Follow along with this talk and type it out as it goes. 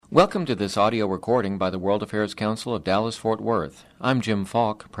Welcome to this audio recording by the World Affairs Council of Dallas-Fort Worth. I'm Jim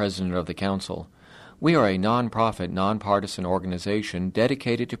Falk, President of the Council. We are a nonprofit, nonpartisan organization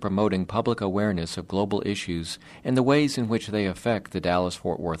dedicated to promoting public awareness of global issues and the ways in which they affect the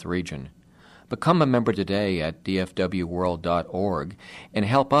Dallas-Fort Worth region. Become a member today at dfwworld.org and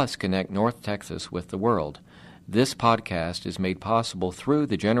help us connect North Texas with the world. This podcast is made possible through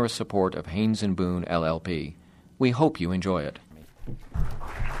the generous support of Haynes & Boone, LLP. We hope you enjoy it.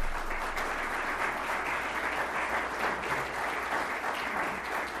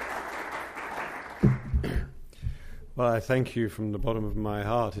 Well, I thank you from the bottom of my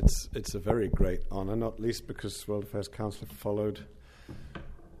heart. It's a very great honor, not least because World Affairs Council followed.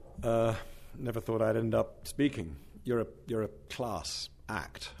 Never thought I'd end up speaking. You're a class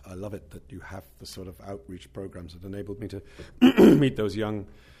act. I love it that you have the sort of outreach programs that enabled me to meet those young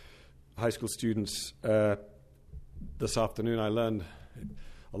high school students. This afternoon I learned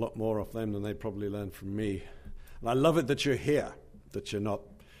a lot more of them than they probably learned from me. And I love it that you're here, that you're not,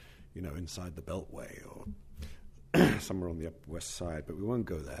 inside the Beltway or somewhere on the Upper West Side, but we won't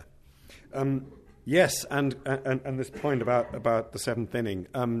go there. Yes, and this point about the seventh inning,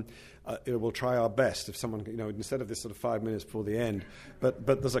 we'll try our best if someone, instead of this sort of 5 minutes before the end, but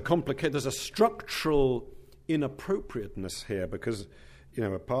there's a structural inappropriateness here because,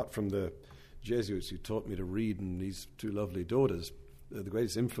 apart from the Jesuits who taught me to read and these two lovely daughters, the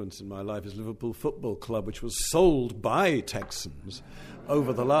greatest influence in my life is Liverpool Football Club, which was sold by Texans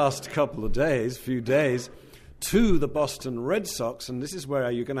over the last few days, to the Boston Red Sox, and this is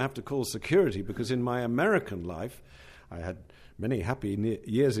where you're going to have to call security, because in my American life, I had many happy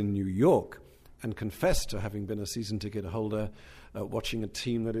years in New York and confessed to having been a season ticket holder watching a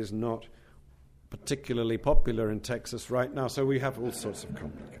team that is not particularly popular in Texas right now, so we have all sorts of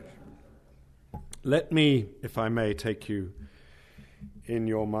complications. Let me, if I may, take you in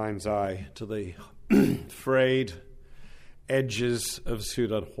your mind's eye to the frayed edges of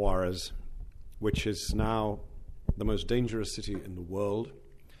Ciudad Juarez, which is now the most dangerous city in the world,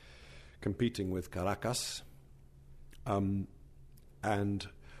 competing with Caracas, and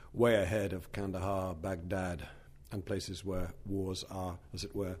way ahead of Kandahar, Baghdad, and places where wars are, as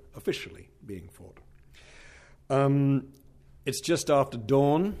it were, officially being fought. It's just after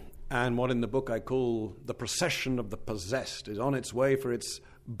dawn, and what in the book I call the procession of the possessed is on its way for its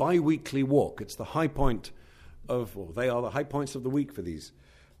bi-weekly walk. It's the high point they are the high points of the week for these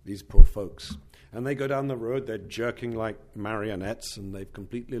poor folks. And they go down the road, they're jerking like marionettes, and they've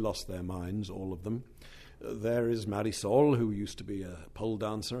completely lost their minds, all of them. There is Marisol, who used to be a pole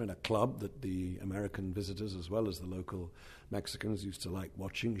dancer in a club that the American visitors, as well as the local Mexicans, used to like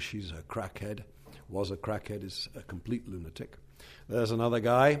watching. She's a crackhead, is a complete lunatic. There's another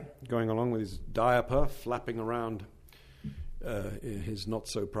guy going along with his diaper, flapping around his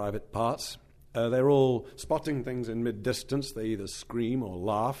not-so-private parts. They're all spotting things in mid-distance. They either scream or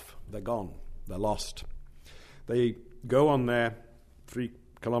laugh. They're gone. They're lost. They go on their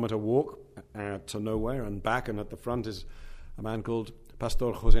 3-kilometer walk to nowhere and back, and at the front is a man called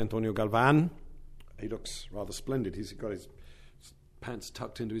Pastor Jose Antonio Galvan. He looks rather splendid. He's got his pants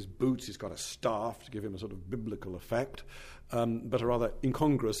tucked into his boots. He's got a staff to give him a sort of biblical effect, but a rather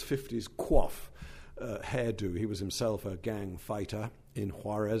incongruous 50s coif hairdo. He was himself a gang fighter in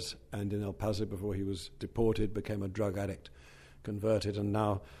Juarez and in El Paso before he was deported, became a drug addict, converted, and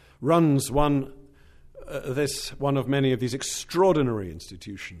now runs one of many of these extraordinary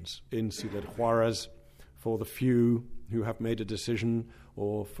institutions in Ciudad Juarez for the few who have made a decision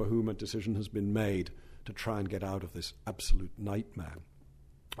or for whom a decision has been made to try and get out of this absolute nightmare.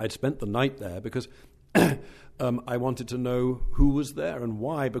 I'd spent the night there because I wanted to know who was there and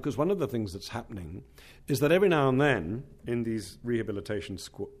why, because one of the things that's happening is that every now and then in these rehabilitation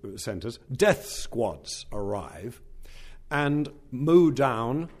centers, death squads arrive and mow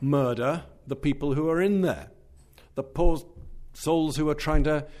down, murder the people who are in there, the poor souls who are trying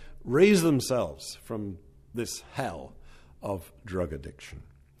to raise themselves from this hell of drug addiction.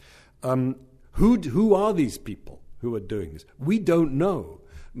 Who are these people who are doing this? We don't know.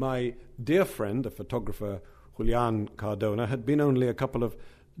 My dear friend, the photographer Julian Cardona, had been only a couple of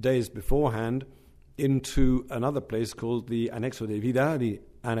days beforehand into another place called the Anexo de Vida, the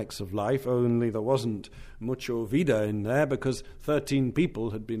Annex of Life, only there wasn't mucho vida in there because 13 people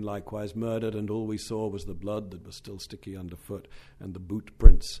had been likewise murdered, and all we saw was the blood that was still sticky underfoot and the boot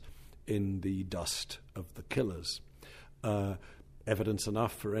prints in the dust of the killers. Evidence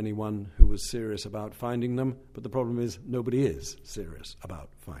enough for anyone who was serious about finding them, but the problem is nobody is serious about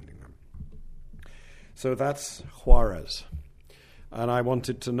finding them. So that's Juarez. And I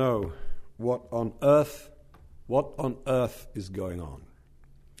wanted to know what on earth is going on.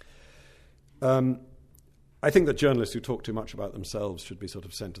 I think that journalists who talk too much about themselves should be sort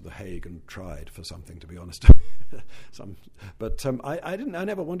of sent to The Hague and tried for something, to be honest. I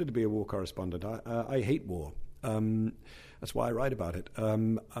never wanted to be a war correspondent. I hate war. That's why I write about it.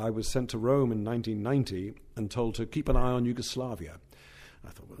 I was sent to Rome in 1990 and told to keep an eye on Yugoslavia. I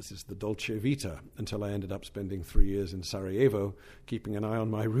thought, well, this is the Dolce Vita, until I ended up spending 3 years in Sarajevo, keeping an eye on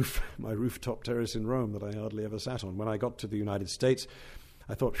my rooftop terrace in Rome that I hardly ever sat on. When I got to the United States,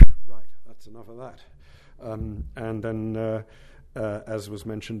 I thought, right, that's enough of that. And then, as was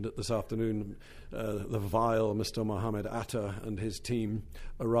mentioned this afternoon, the vile Mr. Mohammed Atta and his team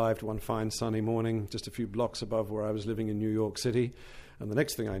arrived one fine sunny morning just a few blocks above where I was living in New York City. And the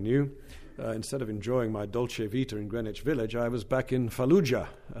next thing I knew, instead of enjoying my Dolce Vita in Greenwich Village, I was back in Fallujah,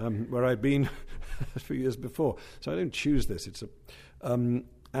 where I'd been a few years before. So I didn't choose this.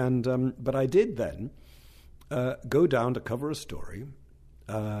 But I did then go down to cover a story.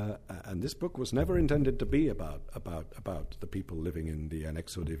 And this book was never intended to be about the people living in the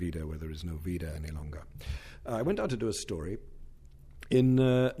Anexo de Vida, where there is no vida any longer. I went out to do a story in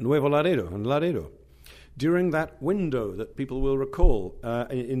Nuevo Laredo, in Laredo, during that window that people will recall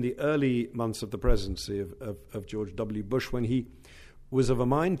in the early months of the presidency of George W. Bush, when he was of a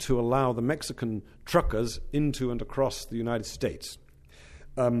mind to allow the Mexican truckers into and across the United States.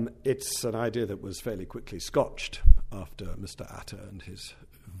 It's an idea that was fairly quickly scotched after Mr. Atta and his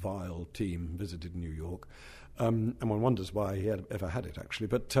vile team visited New York. And one wonders why he had ever had it, actually.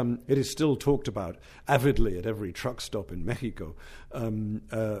 But it is still talked about avidly at every truck stop in Mexico,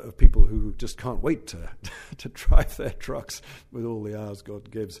 of people who just can't wait to drive their trucks with all the hours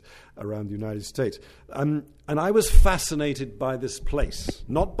God gives around the United States. And I was fascinated by this place,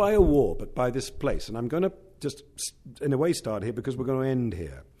 not by a war, but by this place. And I'm going to just, in a way, start here because we're going to end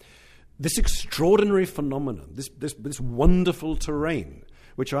here. This extraordinary phenomenon, this wonderful terrain,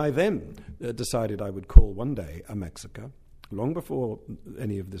 which I then decided I would call one day a Mexica, long before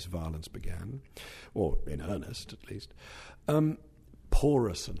any of this violence began, or in earnest at least,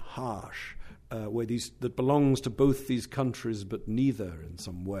 porous and harsh, that belongs to both these countries but neither in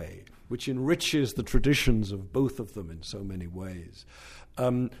some way, which enriches the traditions of both of them in so many ways,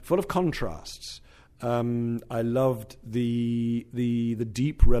 full of contrasts. I loved the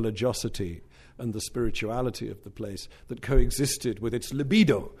deep religiosity and the spirituality of the place that coexisted with its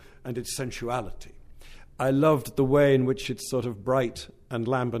libido and its sensuality. I loved the way in which its sort of bright and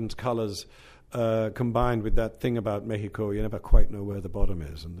lambent colors combined with that thing about Mexico, you never quite know where the bottom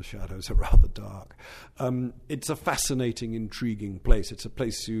is and the shadows are rather dark. It's a fascinating, intriguing place. It's a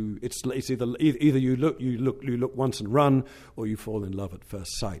place it's either you look once and run, or you fall in love at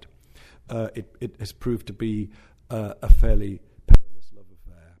first sight. It has proved to be a fairly perilous love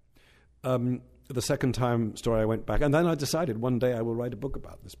affair. The second time story I went back, and then I decided one day I will write a book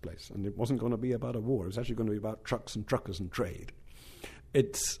about this place, and it wasn't going to be about a war. It was actually going to be about trucks and truckers and trade.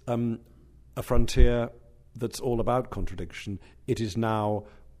 It's a frontier that's all about contradiction. It is now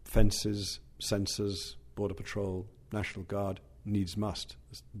fences, censors, border patrol, National Guard, needs must.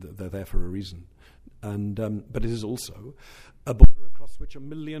 They're there for a reason. But it is also a border across which 1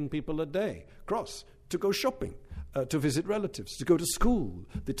 million people a day cross to go shopping, to visit relatives, to go to school.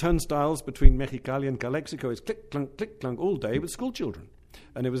 The turnstiles between Mexicali and Calexico is click, clunk all day with school children.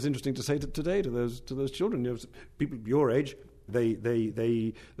 And it was interesting to say today to those children, people your age,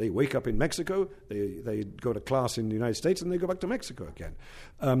 they wake up in Mexico, they go to class in the United States, and they go back to Mexico again.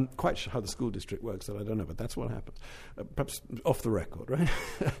 Quite sure how the school district works, that I don't know, but that's what happens. Perhaps off the record, right?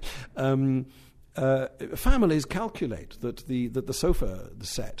 Families calculate that the sofa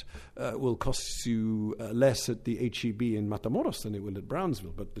set will cost you less at the HEB in Matamoros than it will at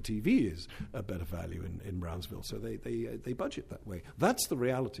Brownsville, but the TV is a better value in Brownsville, so they budget that way. That's the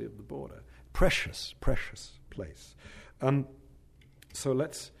reality of the border. Precious place. So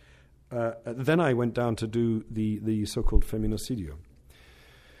let's. Then I went down to do the so-called feminicidio.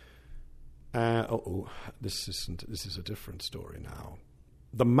 This is a different story now.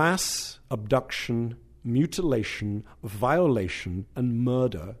 The mass abduction, mutilation, violation, and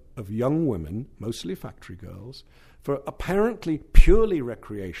murder of young women, mostly factory girls, for apparently purely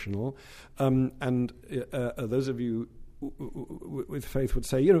recreational, and those of you with faith would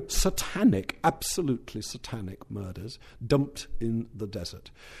say, satanic, absolutely satanic murders dumped in the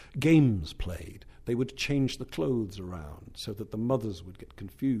desert. Games played. They would change the clothes around so that the mothers would get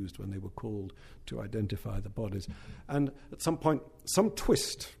confused when they were called to identify the bodies. And at some point, some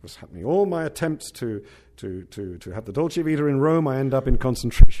twist was happening. All my attempts to have the Dolce Vita in Rome, I end up in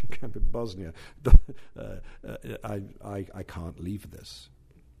concentration camp in Bosnia. I can't leave this.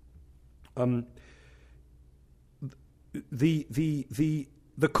 The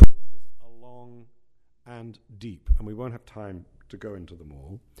causes are and deep, and we won't have time to go into them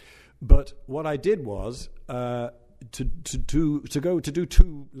all. But what I did was to do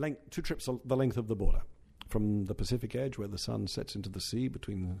two trips the length of the border, from the Pacific edge where the sun sets into the sea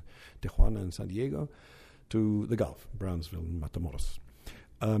between Tijuana and San Diego to the Gulf, Brownsville and Matamoros.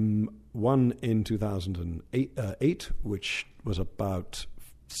 One in 2008, which was about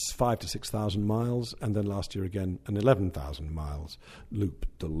 5,000 to 6,000 miles, and then last year again an 11,000 miles loop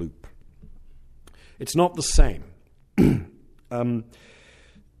to loop. It's not the same. In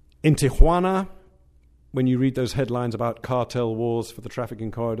Tijuana, when you read those headlines about cartel wars for the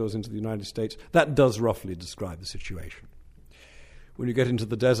trafficking corridors into the United States, that does roughly describe the situation. When you get into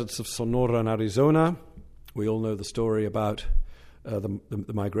the deserts of Sonora and Arizona, we all know the story about the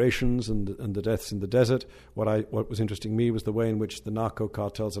migrations and the deaths in the desert. What was interesting to me was the way in which the narco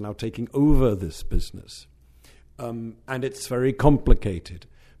cartels are now taking over this business. And it's very complicated,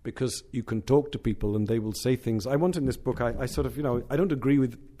 because you can talk to people and they will say things. I want in this book, I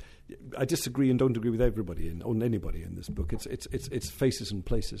disagree and don't agree with everybody on anybody in this book. It's faces and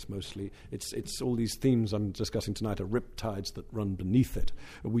places mostly. It's all these themes I'm discussing tonight are riptides that run beneath it.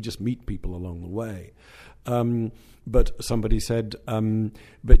 We just meet people along the way. But somebody said,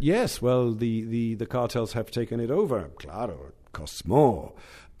 but yes, well, the cartels have taken it over. Claro, it costs more.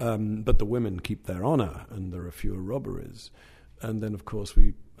 But the women keep their honor and there are fewer robberies. And then, of course,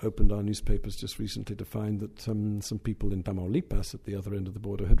 we opened our newspapers just recently to find that some people in Tamaulipas at the other end of the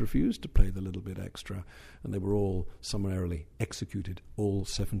border had refused to pay the little bit extra, and they were all summarily executed, all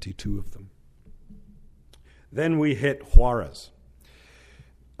 72 of them. Then we hit Juarez.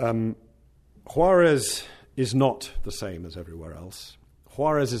 Juarez is not the same as everywhere else.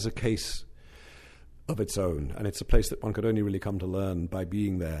 Juarez is a case of its own, and it's a place that one could only really come to learn by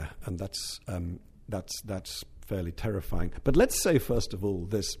being there, and that's fairly terrifying. But let's say, first of all,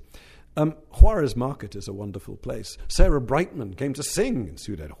 this. Juarez Market is a wonderful place. Sarah Brightman came to sing in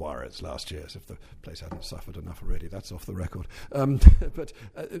Ciudad Juarez last year, as if the place hadn't suffered enough already. That's off the record. But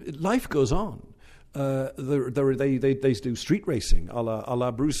life goes on. They do street racing a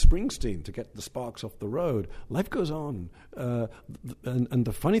la Bruce Springsteen to get the sparks off the road. Life goes on. And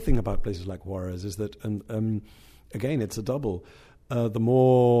the funny thing about places like Juarez is that, again, it's a double. The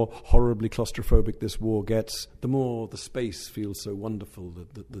more horribly claustrophobic this war gets, the more the space feels so wonderful,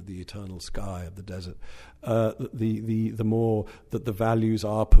 the eternal sky of the desert. The more that the values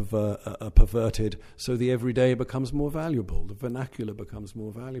are perverted, so the everyday becomes more valuable. The vernacular becomes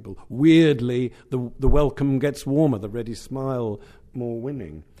more valuable. Weirdly, the welcome gets warmer, the ready smile more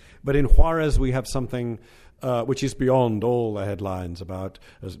winning. But in Juarez, we have something which is beyond all the headlines about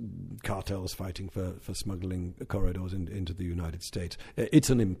cartels fighting for smuggling corridors into the United States.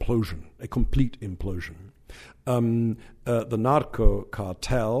 It's an implosion, a complete implosion. The narco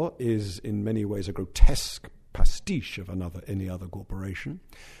cartel is in many ways a grotesque pastiche of any other corporation,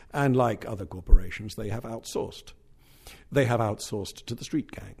 and like other corporations, they have outsourced. They have outsourced to the street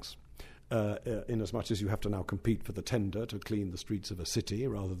gangs. In as much as you have to now compete for the tender to clean the streets of a city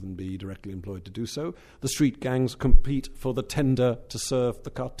rather than be directly employed to do so, the street gangs compete for the tender to serve the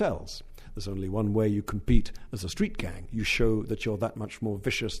cartels. There's only one way you compete as a street gang. You show that you're that much more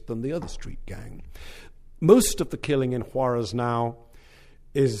vicious than the other street gang. Most of the killing in Juarez now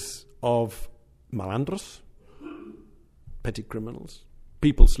is of malandros, petty criminals,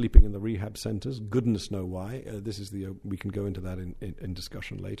 people sleeping in the rehab centers. Goodness know why. We can go into that in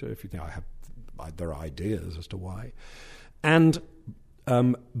discussion later. If you think there are ideas as to why, and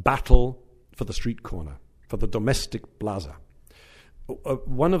battle for the street corner, for the domestic plaza.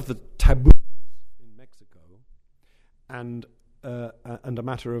 One of the taboos in Mexico, and a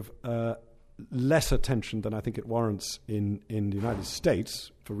matter of less attention than I think it warrants in the United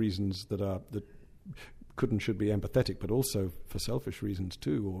States, for reasons that could and should be empathetic, but also for selfish reasons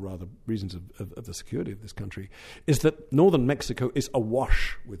too, or rather reasons of the security of this country, is that northern Mexico is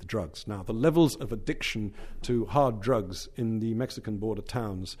awash with drugs. Now, the levels of addiction to hard drugs in the Mexican border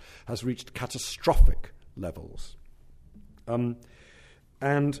towns has reached catastrophic levels. That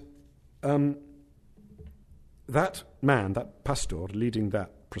man, that pastor leading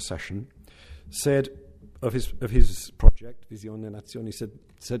that procession, said of his project, Visión de Nación, he said,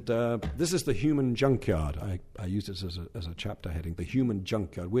 this is the human junkyard. I used it as a chapter heading, the human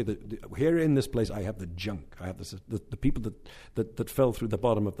junkyard. Here in this place, I have the junk. I have the people that fell through the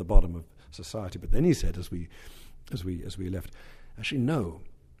bottom of society. But then he said, as we left, actually no,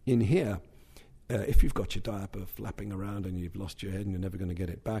 in here, if you've got your diaper flapping around and you've lost your head and you're never going to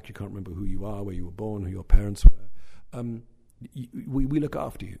get it back, you can't remember who you are, where you were born, who your parents were, we look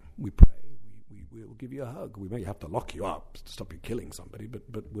after you. We pray. we'll give you a hug. We may have to lock you up to stop you killing somebody, but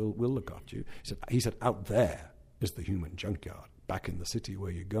we'll look after you. He said, out there is the human junkyard, back in the city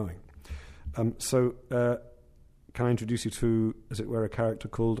where you're going. So can I introduce you to, as it were, a character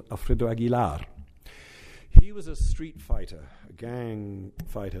called Alfredo Aguilar. He was a street fighter, a gang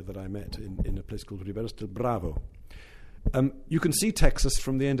fighter that I met in a place called Riberas del Bravo. You can see Texas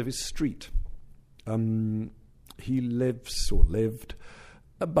from the end of his street. He lived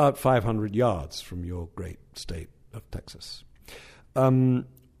about 500 yards from your great state of Texas.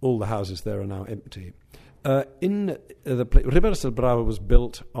 All the houses there are now empty. Riberas del Bravo was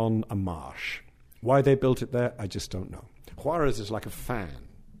built on a marsh. Why they built it there, I just don't know. Juarez is like a fan.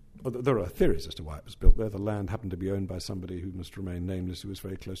 There are theories as to why it was built there. The land happened to be owned by somebody who must remain nameless, who was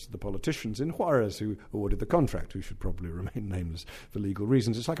very close to the politicians in Juarez who awarded the contract, who should probably remain nameless for legal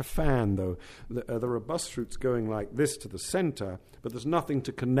reasons. It's like a fan, though. There are bus routes going like this to the center, but there's nothing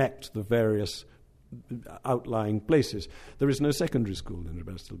to connect the various outlying places. There is no secondary school in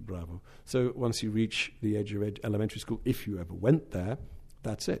Riberas del Bravo. So once you reach the edge of elementary school, if you ever went there,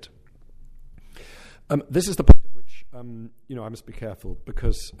 that's it. This is the point at which, I must be careful,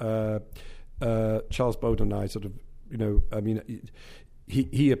 because Charles Bowden and I sort of,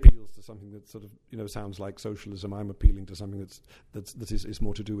 he appeals to something that sort of, sounds like socialism. I'm appealing to something that is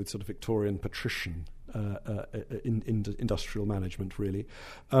more to do with sort of Victorian patrician industrial management, really.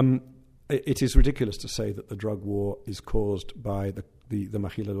 It is ridiculous to say that the drug war is caused by the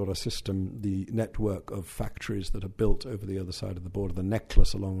maquiladora system, the network of factories that are built over the other side of the border, the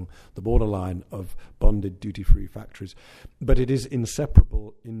necklace along the borderline of bonded duty-free factories. But it is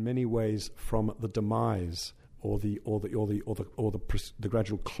inseparable in many ways from the demise or the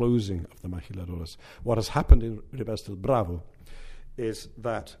gradual closing of the maquiladoras. What has happened in Riberas del Bravo is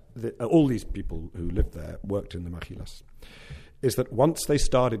that all these people who lived there worked in the maquilas. Is that once they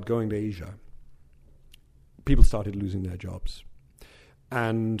started going to Asia, people started losing their jobs.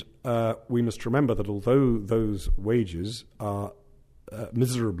 And we must remember that although those wages are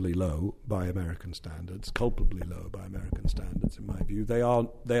miserably low by American standards, culpably low by American standards, in my view, they are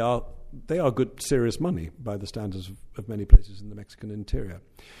good, serious money by the standards of many places in the Mexican interior.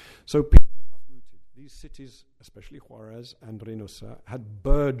 So people had uprooted. These cities, especially Juarez and Reynosa, had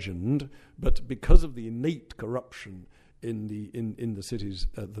burgeoned, but because of the innate corruption in the cities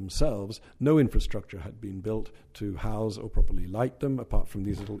themselves, no infrastructure had been built to house or properly light them, apart from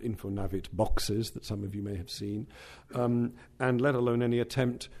these little Infonavit boxes that some of you may have seen, and let alone any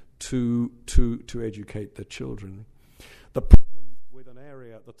attempt to educate their children. The problem with an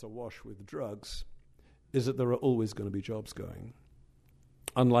area that's awash with drugs is that there are always going to be jobs going.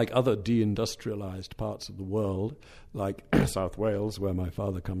 Unlike other deindustrialized parts of the world, like South Wales, where my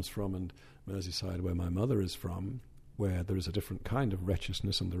father comes from, and Merseyside, where my mother is from, where there is a different kind of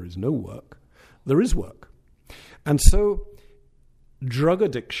wretchedness and there is no work, there is work. And so drug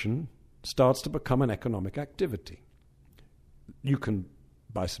addiction starts to become an economic activity. You can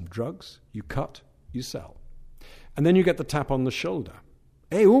buy some drugs, you cut, you sell. And then you get the tap on the shoulder.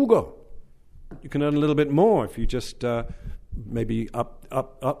 Hey, Hugo, you can earn a little bit more if you just maybe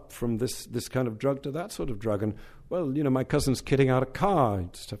up from this kind of drug to that sort of drug. And, well, my cousin's kitting out a car. You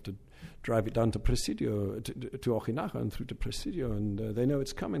just have to drive it down to Presidio, to Ojinaga and through to Presidio, and they know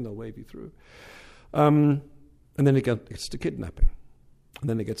it's coming, they'll wave you through. And then it gets to kidnapping, and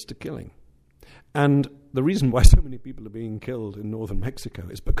then it gets to killing. And the reason why so many people are being killed in northern Mexico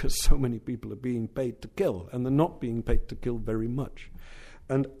is because so many people are being paid to kill, and they're not being paid to kill very much.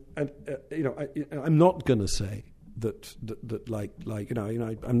 And I'm not going to say that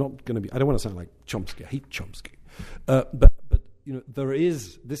I'm not going to be, I don't want to sound like Chomsky, I hate Chomsky, but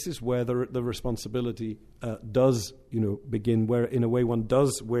this is where the responsibility does begin, where in a way one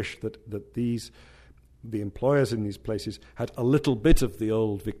does wish that the employers in these places had a little bit of the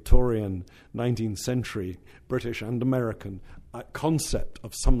old Victorian 19th century British and American concept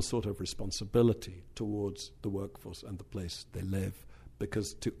of some sort of responsibility towards the workforce and the place they live,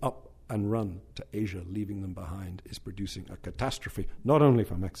 because to up and run to Asia, leaving them behind, is producing a catastrophe, not only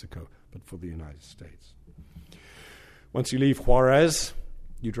for Mexico, but for the United States. Once you leave Juarez,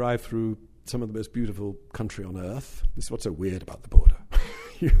 you drive through some of the most beautiful country on earth. This is what's so weird about the border.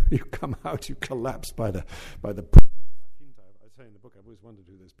 you come out, you collapse by the pool. I say in the book, I've always wondered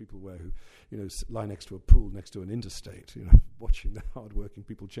who those people were who, lie next to a pool, next to an interstate, watching the hard-working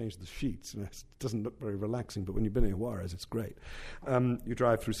people change the sheets. It doesn't look very relaxing, but when you've been in Juarez, it's great. You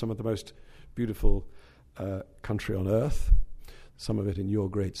drive through some of the most beautiful country on earth, some of it in your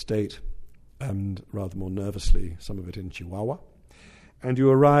great state, and rather more nervously, some of it in Chihuahua. And you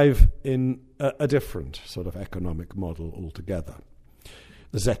arrive in a different sort of economic model altogether,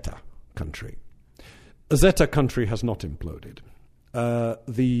 the Zeta country. Zeta country has not imploded.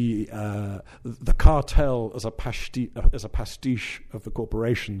 The cartel as a pastiche of the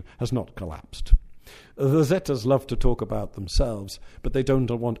corporation has not collapsed. The Zetas love to talk about themselves, but they don't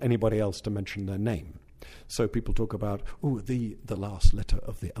want anybody else to mention their name. So people talk about, the last letter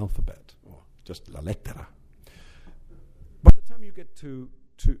of the alphabet, or just la lettera. By the time you get to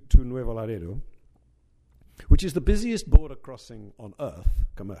Nuevo Laredo, which is the busiest border crossing on Earth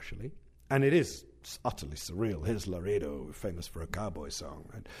commercially, and it is utterly surreal. Here's Laredo, famous for a cowboy song,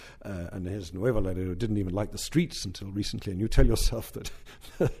 and here's Nuevo Laredo, didn't even like the streets until recently, and you tell yourself that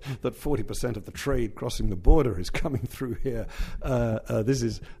that 40% of the trade crossing the border is coming through here. This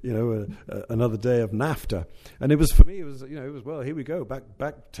is, another day of NAFTA, and it was, for me, it was, well, here we go,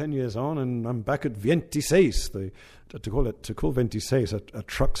 back 10 years on, and I'm back at 26. To call 26 a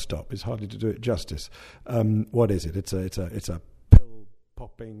truck stop is hardly to do it justice. What is it? It's a pill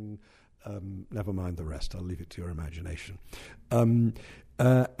popping. Never mind the rest. I'll leave it to your imagination. And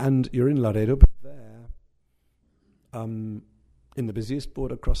you're in Laredo, but there, in the busiest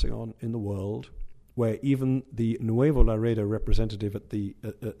border crossing in the world, where even the Nuevo Laredo representative at the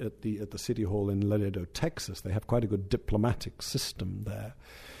city hall in Laredo, Texas, they have quite a good diplomatic system there.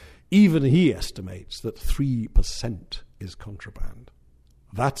 Even he estimates that 3% is contraband.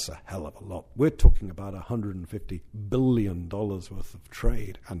 That's a hell of a lot. We're talking about $150 billion worth of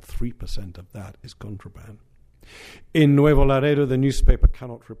trade, and 3% of that is contraband. In Nuevo Laredo, the newspaper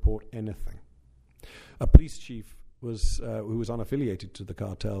cannot report anything. A police chief who was unaffiliated to the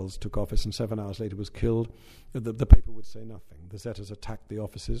cartels took office, and 7 hours later was killed. The paper would say nothing. The Zetas attacked the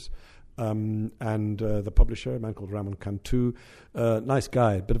offices, and the publisher, a man called Ramon Cantu, nice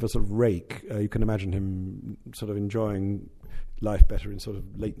guy, a bit of a sort of rake. You can imagine him sort of enjoying life better in sort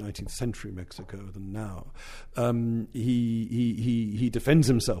of late 19th century Mexico than now. He defends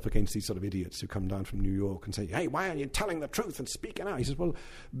himself against these sort of idiots who come down from New York and say, "Hey, why aren't you telling the truth and speaking out?" He says, "Well,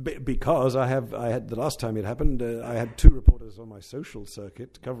 because I had the last time it happened, I had 2 reporters on my social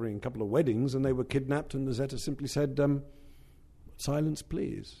circuit covering a couple of weddings, and they were kidnapped, and the Zeta simply said, silence,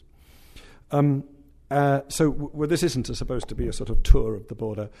 please." This isn't supposed to be a sort of tour of the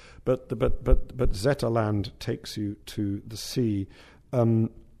border, but Zeta land takes you to the sea,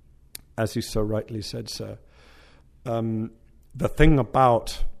 as you so rightly said, sir. The thing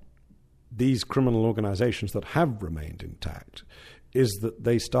about these criminal organizations that have remained intact is that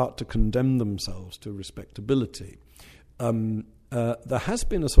they start to condemn themselves to respectability. There has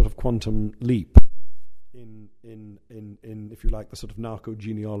been a sort of quantum leap in if you like, the sort of narco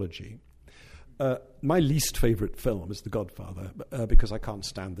genealogy. My least favourite film is The Godfather, because I can't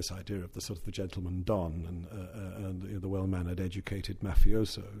stand this idea of the sort of the gentleman don and the well-mannered, educated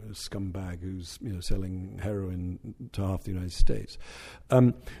mafioso, a scumbag who's selling heroin to half the United States.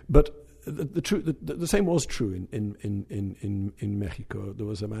 But the same was true in Mexico. There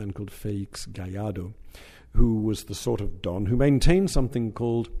was a man called Felix Gallardo, who was the sort of don who maintained something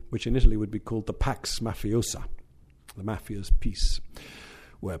called, which in Italy would be called the Pax Mafiosa, the mafia's peace,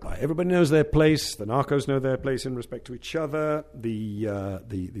 whereby everybody knows their place, the narcos know their place in respect to each other, the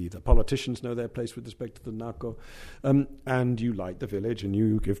politicians know their place with respect to the narco, and you light the village and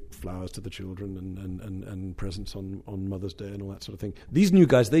you give flowers to the children and presents on Mother's Day and all that sort of thing. These new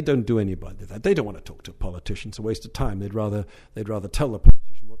guys, they don't do anybody that. They don't want to talk to politicians, a waste of time. They'd rather tell the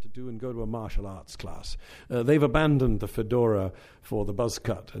politician what to do and go to a martial arts class. They've abandoned the fedora for the buzz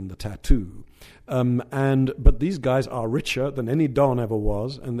cut and the tattoo. But these guys are richer than any don ever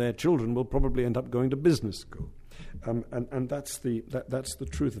was, and their children will probably end up going to business school. And that's the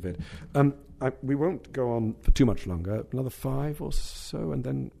truth of it. We won't go on for too much longer. Another 5 or so, and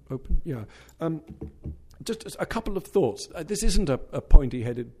then open. Yeah. Just a couple of thoughts. This isn't a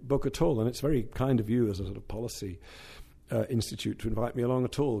pointy-headed book at all, and it's very kind of you as a sort of policy institute to invite me along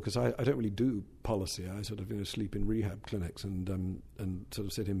at all, because I don't really do policy. I sort of sleep in rehab clinics and sort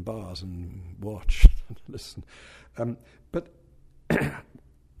of sit in bars and watch and listen. But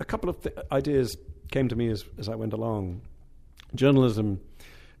a couple of ideas came to me as I went along. Journalism,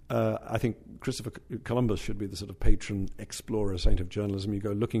 I think Christopher Columbus should be the sort of patron explorer saint of journalism. You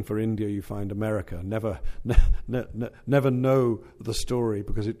go looking for India, you find America. Never know the story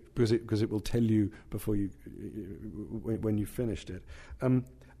because it will tell you before when you finished it.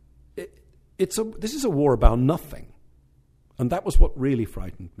 This is a war about nothing, and that was what really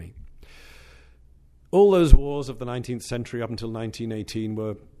frightened me. All those wars of the 19th century up until 1918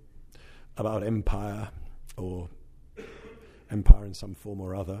 were about empire, or empire in some form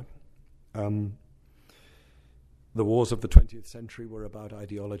or other. The wars of the 20th century were about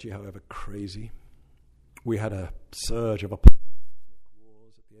ideology, however crazy. We had a surge of ethnic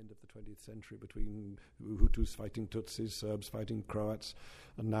wars at the end of the 20th century between Hutus fighting Tutsis, Serbs fighting Croats,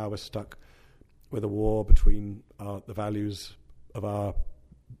 and now we're stuck with a war between the values of our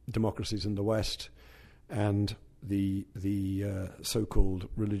democracies in the West and the so-called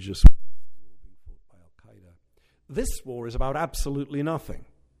religious war being fought by Al-Qaeda. This war is about absolutely nothing.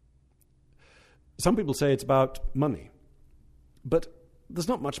 Some people say it's about money, but there's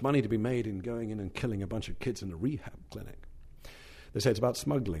not much money to be made in going in and killing a bunch of kids in a rehab clinic. They say it's about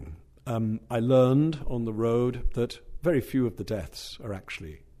smuggling. I learned on the road that very few of the deaths are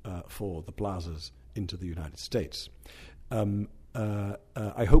actually for the plazas into the United States. I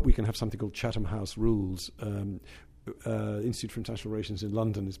hope we can have something called Chatham House rules. Institute for International Relations in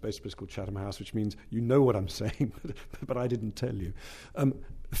London is based on a place called Chatham House, which means you know what I'm saying, but I didn't tell you.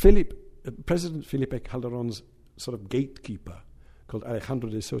 President Felipe Calderon's sort of gatekeeper, called Alejandro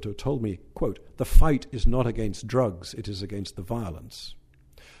de Soto, told me, quote, "The fight is not against drugs, it is against the violence."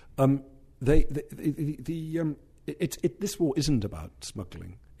 This war isn't about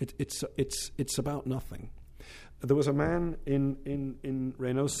smuggling. It's about nothing. There was a man in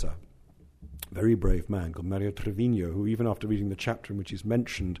Reynosa, very brave man called Mario Trevino, who even after reading the chapter in which he's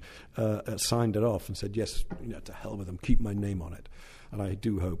mentioned, signed it off and said, yes, to hell with them, keep my name on it. And I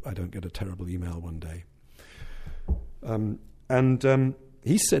do hope I don't get a terrible email one day.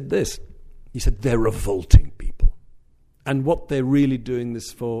 He said this. He said, they're revolting people. And what they're really doing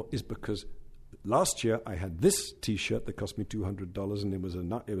this for is because last year I had this T-shirt that cost me $200, and it was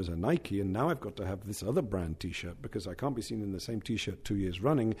a Nike, and now I've got to have this other brand T-shirt because I can't be seen in the same T-shirt 2 years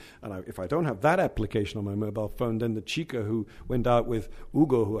running. And if I don't have that application on my mobile phone, then the chica who went out with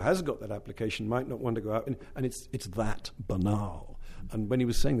Hugo, who has got that application, might not want to go out. And it's that banal. And when he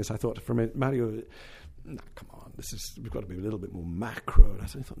was saying this, I thought, from Mario, come on, we've got to be a little bit more macro. And I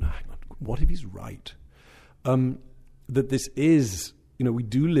thought, no, hang on, what if he's right? That this is. We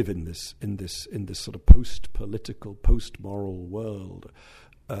do live in this sort of post-political, post-moral world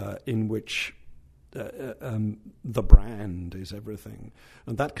in which the brand is everything,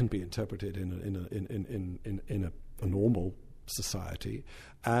 and that can be interpreted in a normal society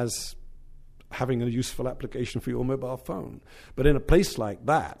as having a useful application for your mobile phone. But in a place like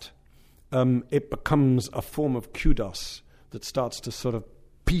that, it becomes a form of kudos that starts to sort of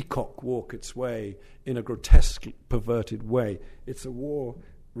peacock walk its way in a grotesque, perverted way. It's a war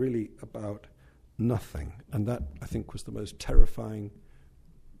really about nothing. And that, I think, was the most terrifying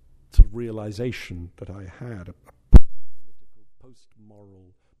sort of realization that I had, a post-political,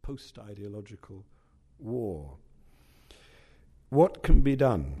 post-moral, post-ideological war. What can be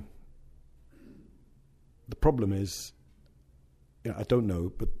done? The problem is, I don't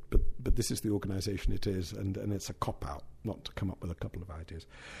know, but this is the organization it is, and it's a cop-out not to come up with a couple of ideas.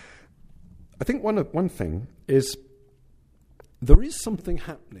 I think one thing is there is something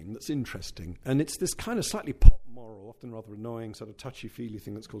happening that's interesting, and it's this kind of slightly pop moral, often rather annoying, sort of touchy-feely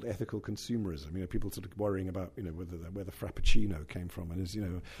thing that's called ethical consumerism. People sort of worrying about where the Frappuccino came from,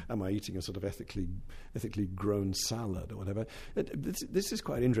 and am I eating a sort of ethically grown salad or whatever? This is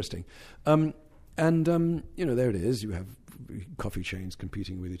quite interesting. There it is. You have coffee chains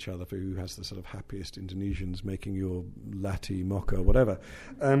competing with each other for who has the sort of happiest Indonesians making your latte, mocha, whatever.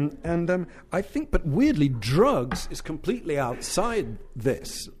 I think, but weirdly, drugs is completely outside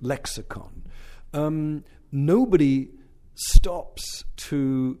this lexicon. Nobody stops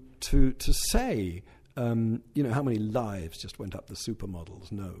to say, how many lives just went up the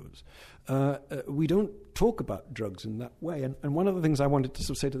supermodel's nose. We don't talk about drugs in that way. And one of the things I wanted to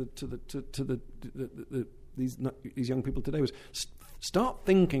sort of say to these young people today was start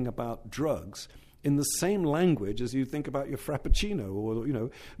thinking about drugs in the same language as you think about your Frappuccino, or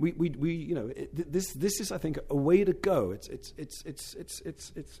this is, I think, a way to go. It's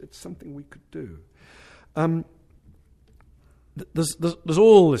something we could do. There's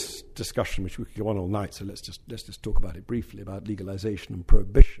all this discussion which we could go on all night. So let's just talk about it briefly, about legalization and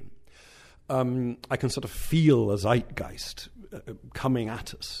prohibition. I can sort of feel a zeitgeist coming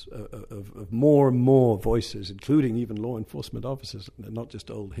at us of more and more voices, including even law enforcement officers, not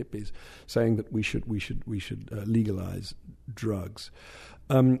just old hippies, saying that we should legalize drugs.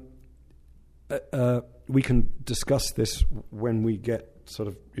 We can discuss this when we get sort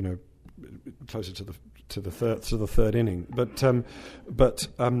of closer to the third inning. But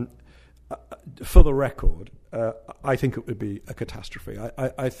for the record, I think it would be a catastrophe.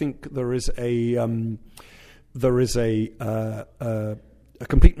 I think there is a a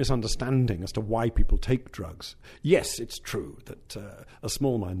complete misunderstanding as to why people take drugs. Yes, it's true that a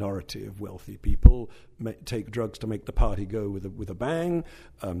small minority of wealthy people take drugs to make the party go with a bang.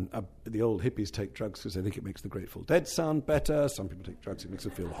 The old hippies take drugs because they think it makes the Grateful Dead sound better. Some people take drugs, it makes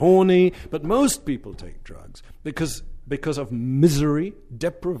them feel horny. But most people take drugs because of misery,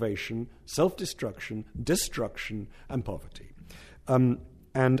 deprivation, self-destruction, destruction, and poverty.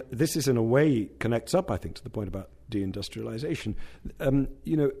 And this is, in a way, connects up, I think, to the point about deindustrialization.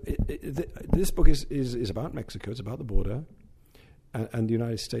 This book is about Mexico. It's about the border and the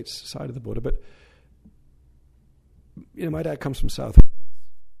United States side of the border. But, my dad comes from South Wales,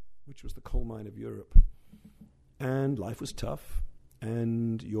 which was the coal mine of Europe. And life was tough.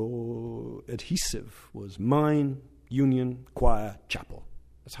 And your adhesive was mine, union, choir, chapel.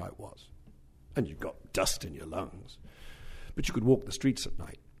 That's how it was. And you got dust in your lungs. But you could walk the streets at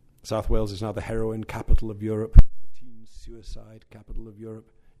night. South Wales is now the heroin capital of Europe, the teen suicide capital of Europe.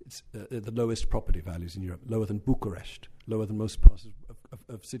 It's the lowest property values in Europe, lower than Bucharest, lower than most parts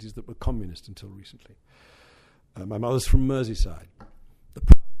of cities that were communist until recently. My mother's from Merseyside, the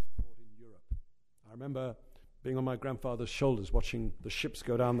proudest port in Europe. I remember being on my grandfather's shoulders watching the ships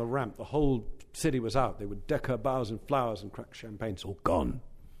go down the ramp. The whole city was out. They would deck her bows in flowers and crack champagne. It's all gone.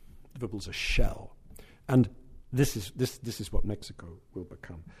 Liverpool's a shell. And this is what Mexico will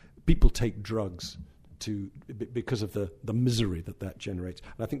become. People take drugs because of the misery that generates.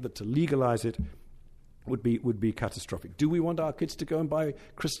 And I think that to legalize it would be catastrophic. Do we want our kids to go and buy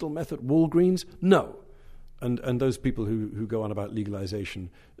crystal meth at Walgreens? No. And those people who go on about legalization,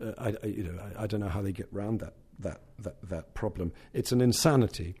 I don't know how they get around that problem. It's an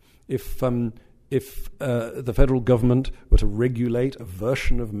insanity. If the federal government were to regulate a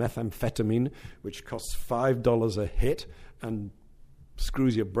version of methamphetamine, which costs $5 a hit and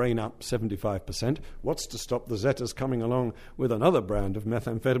screws your brain up 75%, what's to stop the Zetas coming along with another brand of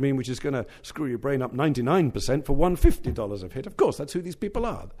methamphetamine, which is going to screw your brain up 99% for $150 a hit? Of course, that's who these people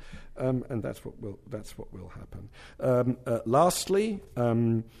are, and that's what will happen. Lastly,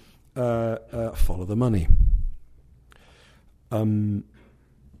 follow the money.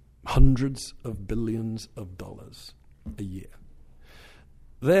 Hundreds of billions of dollars a year.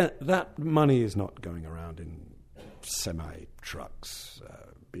 That money is not going around in semi-trucks,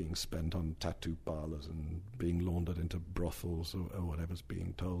 being spent on tattoo parlors and being laundered into brothels or whatever's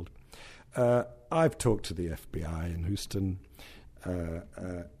being told. I've talked to the FBI in Houston,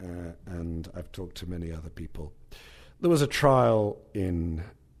 and I've talked to many other people. There was a trial in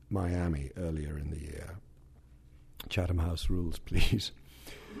Miami earlier in the year. Chatham House rules, please.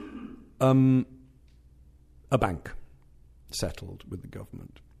 A bank settled with the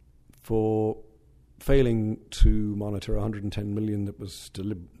government for failing to monitor 110 million that was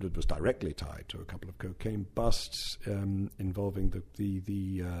directly tied to a couple of cocaine busts involving the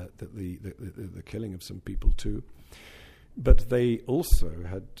killing of some people too. But they also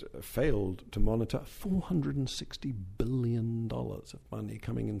had failed to monitor $460 billion of money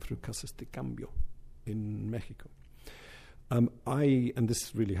coming in through Casas de Cambio in Mexico. And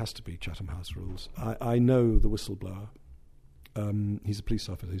this really has to be Chatham House rules. I know the whistleblower. He's a police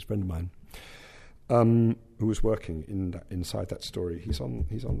officer. He's a friend of mine who was working inside that story. He's on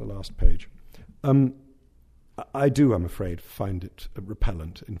the last page. I do, I'm afraid, find it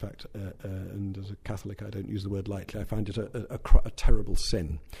repellent. In fact, and as a Catholic, I don't use the word lightly. I find it a terrible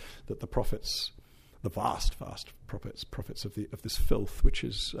sin that the prophets, the vast prophets of this filth, which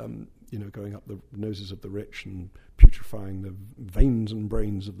is going up the noses of the rich and putrefying the veins and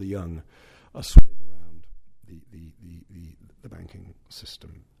brains of the young, are swimming around the banking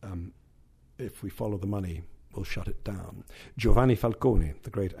system. If we follow the money, we'll shut it down. Giovanni Falcone, the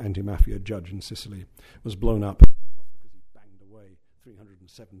great anti-mafia judge in Sicily, was blown up not because he banged away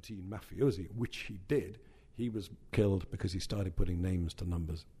 317 mafiosi, which he did. He was killed because he started putting names to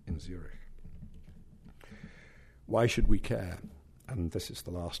numbers in Zurich. Why should we care? And this is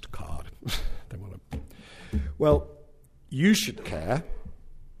the last card. Well, you should care.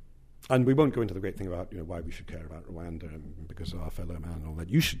 And we won't go into the great thing about why we should care about Rwanda and because of our fellow man and all that.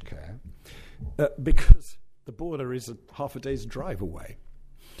 You should care because the border is half a day's drive away.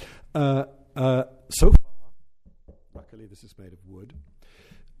 So far, luckily this is made of wood,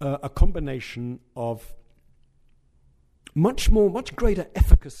 a combination of much greater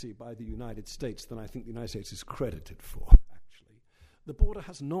efficacy by the United States than I think the United States is credited for, actually. The border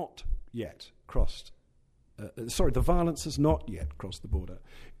has not yet crossed, the violence has not yet crossed the border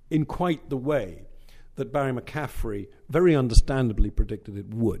in quite the way that Barry McCaffrey very understandably predicted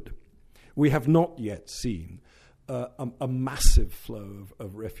it would. We have not yet seen a massive flow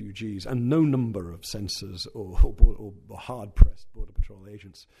of refugees, and no number of censors or hard-pressed Border Patrol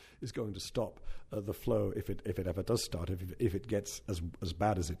agents is going to stop the flow if it ever does start, if it gets as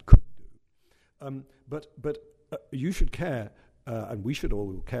bad as it could do. But you should care, and we should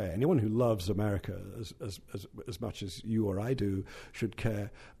all care. Anyone who loves America as much as you or I do should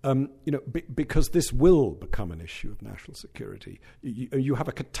care, because this will become an issue of national security. You have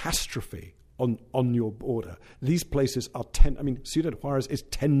a catastrophe on your border. These places are Ciudad Juarez is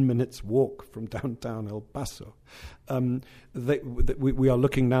 10 minutes walk from downtown El Paso. We are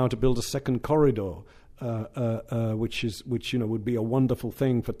looking now to build a second corridor, which would be a wonderful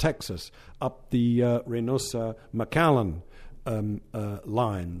thing for Texas, up the Reynosa-McAllen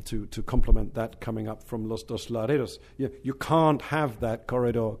line to complement that coming up from Los Dos Laredos. You can't have that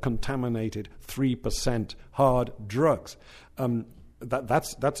corridor contaminated 3% hard drugs.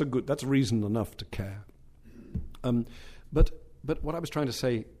 That's reason enough to care. But what I was trying to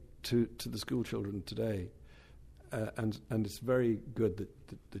say to the school children today, and it's very good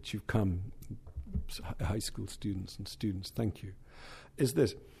that you've come, high school students, thank you, is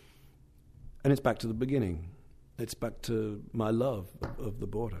this, and it's back to the beginning. It's back to my love of the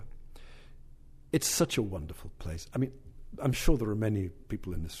border. It's such a wonderful place. I'm sure there are many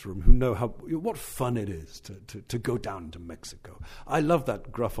people in this room who know what fun it is to go down to Mexico. I love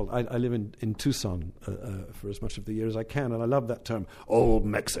that gruffle. I live in Tucson for as much of the year as I can, and I love that term, old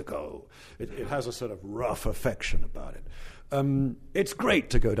Mexico. It has a sort of rough affection about it. It's great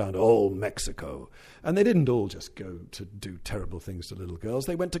to go down to old Mexico. And they didn't all just go to do terrible things to little girls.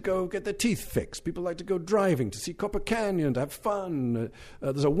 They went to go get their teeth fixed. People like to go driving, to see Copper Canyon, to have fun.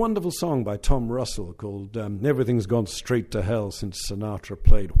 There's a wonderful song by Tom Russell called Everything's Gone Straight to Hell Since Sinatra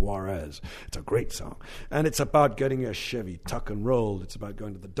Played Juarez. It's a great song. And it's about getting a Chevy tuck and rolled. It's about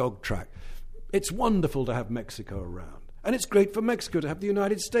going to the dog track. It's wonderful to have Mexico around. And it's great for Mexico to have the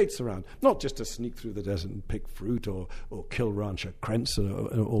United States around, not just to sneak through the desert and pick fruit or kill Rancher Krentz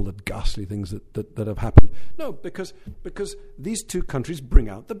and all the ghastly things that have happened. No, because these two countries bring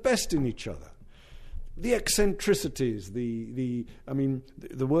out the best in each other. The eccentricities, the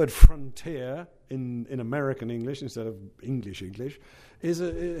word frontier in American English instead of English has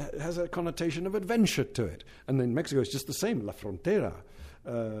a connotation of adventure to it. And in Mexico it's just the same, la frontera.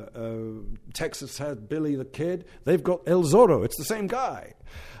 Texas had Billy the Kid. They've got El Zorro. It's the same guy.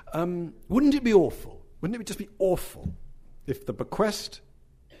 Wouldn't it be awful? Wouldn't it just be awful if the bequest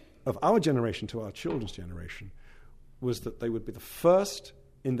of our generation to our children's generation was that they would be the first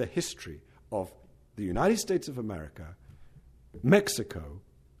in the history of the United States of America, Mexico,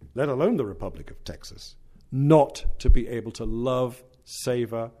 let alone the Republic of Texas, not to be able to love,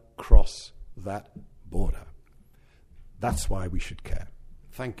 savor, cross that border? That's why we should care.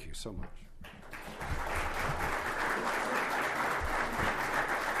 Thank you so much.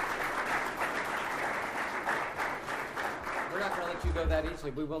 We're not going to let you go that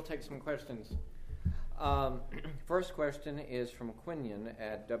easily. We will take some questions. First question is from Quinion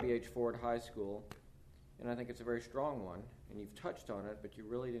at W.H. Ford High School, and I think it's a very strong one, and you've touched on it, but you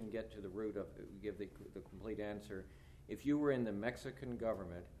really didn't get to the root of it, give the complete answer. If you were in the Mexican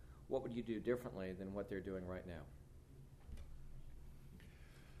government, what would you do differently than what they're doing right now?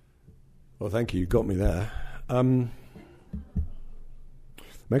 Well, thank you. You got me there.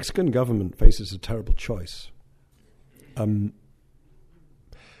 Mexican government faces a terrible choice. And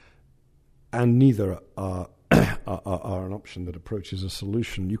neither are an option that approaches a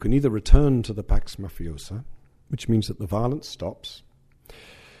solution. You can either return to the Pax Mafiosa, which means that the violence stops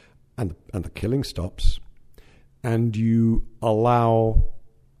and the killing stops, and you allow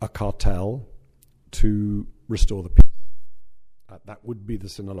a cartel to restore the peace. That would be the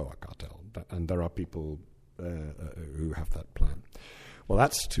Sinaloa cartel, and there are people who have that plan. Well,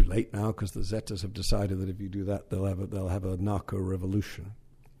 that's too late now because the Zetas have decided that if you do that, they'll have a narco revolution.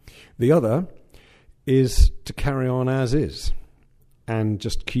 The other is to carry on as is and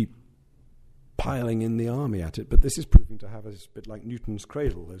just keep piling in the army at it. But this is proving to have a bit like Newton's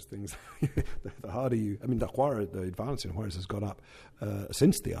cradle. Those things, the harder you... the advance in Juarez has gone up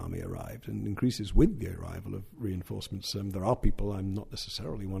since the army arrived and increases with the arrival of reinforcements. There are people, I'm not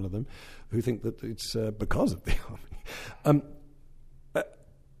necessarily one of them, who think that it's because of the army.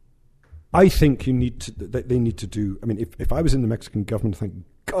 I think they need to do... if I was in the Mexican government, thank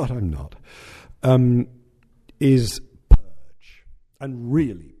God I'm not, is purge, and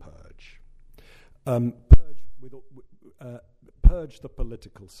really purge. Purge the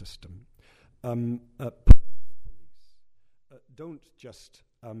political system. Purge the police. Don't just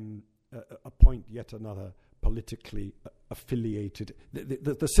appoint yet another politically affiliated.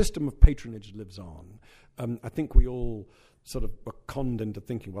 The system of patronage lives on. I think we all sort of were conned into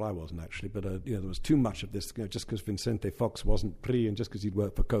thinking, well, I wasn't actually, but there was too much of this, just because Vicente Fox wasn't PRI, and just because he'd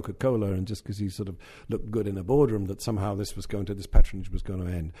worked for Coca-Cola, and just because he sort of looked good in a boardroom, that somehow this patronage was going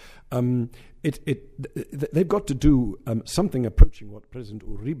to end. They've got to do something approaching what President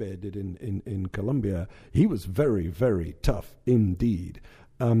Uribe did in Colombia. He was very, very tough indeed.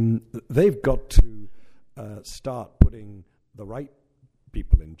 They've got to start putting the right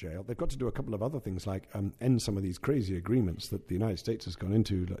people in jail. They've got to do a couple of other things, like end some of these crazy agreements that the United States has gone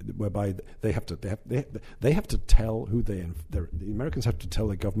into, whereby they have to tell who the Americans have to tell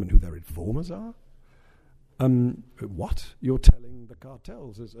their government who their informers are. What? You're telling the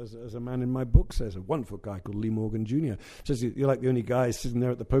cartels, as a man in my book says, a wonderful guy called Lee Morgan Jr. says, you're like the only guy sitting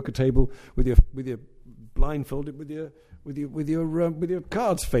there at the poker table with your blindfolded, with your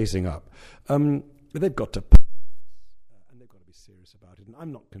cards facing up. They've got to. Serious about it, and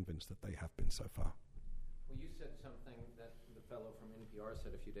I'm not convinced that they have been so far. Well, you said something that the fellow from NPR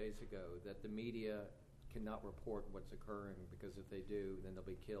said a few days ago, that the media cannot report what's occurring, because if they do, then they'll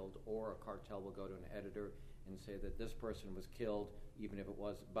be killed, or a cartel will go to an editor and say that this person was killed, even if it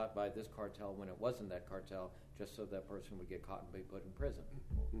was by this cartel when it wasn't that cartel, just so that person would get caught and be put in prison.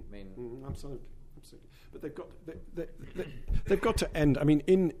 I mean, absolutely. But they've got to end. I mean,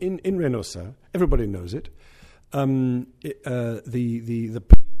 in Reynosa, everybody knows it. The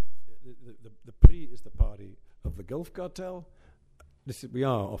PRI is the party of the Gulf Cartel. We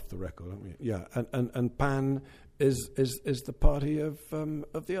are off the record, aren't we? Yeah, and PAN is the party of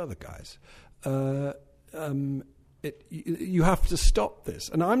the other guys. You have to stop this,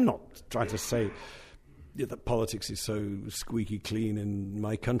 and I'm not trying to say that politics is so squeaky clean in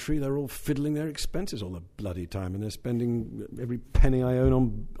my country. They're all fiddling their expenses all the bloody time, and they're spending every penny I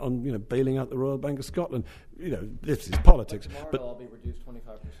own on bailing out the Royal Bank of Scotland. This is politics. But tomorrow it'll be reduced 25%.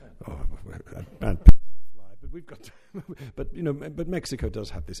 But we've got to, but Mexico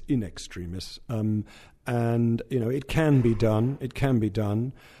does have this in extremis, and it can be done. It can be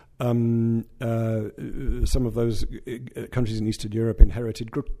done. Some of those countries in Eastern Europe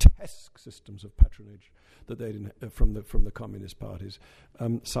inherited grotesque systems of patronage that they from the communist parties.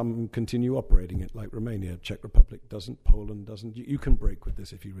 Some continue operating it, like Romania. Czech Republic doesn't. Poland doesn't. You can break with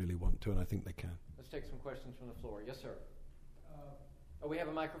this if you really want to, and I think they can. Let's take some questions from the floor. Yes, sir. We have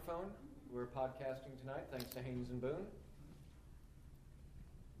a microphone. We're podcasting tonight, thanks to Haynes and Boone.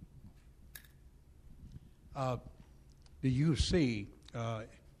 Do you see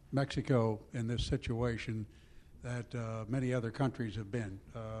Mexico in this situation that many other countries have been?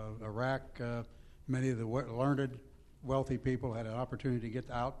 Iraq, many of the learned, wealthy people had an opportunity to get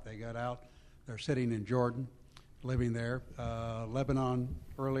out. They got out. They're sitting in Jordan, living there. Lebanon,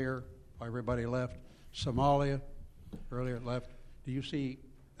 earlier, everybody left. Somalia, earlier left. Do you see?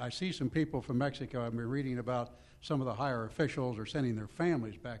 I see some people from Mexico. I've been reading about some of the higher officials are sending their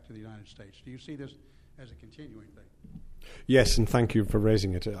families back to the United States. Do you see this as a continuing thing? Yes, and thank you for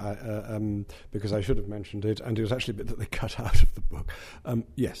raising it, because I should have mentioned it, and it was actually a bit that they cut out of the book.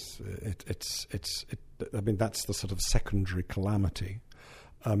 Yes, I mean, that's the sort of secondary calamity,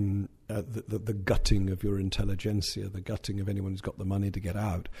 the gutting of your intelligentsia, the gutting of anyone who's got the money to get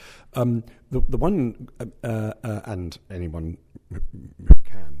out. The one, and anyone who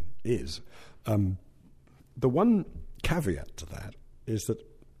can, is, the one caveat to that is that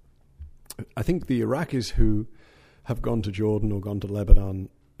I think the Iraqis who have gone to Jordan or gone to Lebanon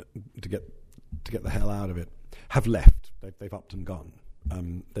to get the hell out of it have left. They've upped and gone.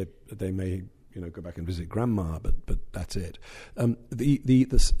 They may go back and visit grandma, but that's it. The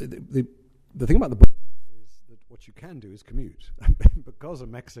thing about the border is that what you can do is commute. Because a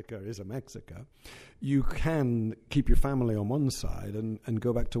Mexica is a Mexica, you can keep your family on one side and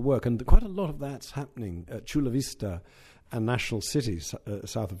go back to work. And quite a lot of that's happening at Chula Vista and National City,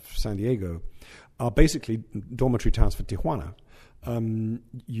 south of San Diego, are basically dormitory towns for Tijuana.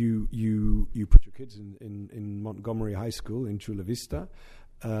 You put your kids in Montgomery High School in Chula Vista,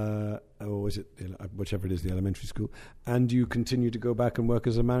 or is it whichever it is, the elementary school, and you continue to go back and work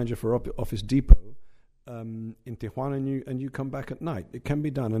as a manager for Office Depot in Tijuana, and you come back at night. It can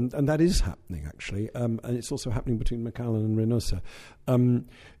be done, and that is happening actually, and it's also happening between McAllen and Reynosa.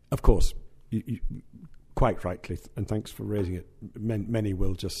 Of course, you quite rightly, and thanks for raising it, many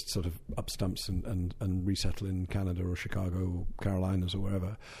will just sort of up stumps and resettle in Canada or Chicago or Carolinas or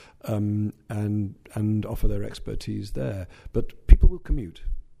wherever, and offer their expertise there. But people will commute.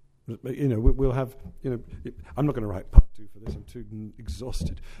 We'll have, I'm not going to write part 2 for this, I'm too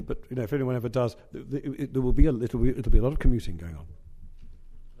exhausted. But, if anyone ever does, there will be it'll be a lot of commuting going on.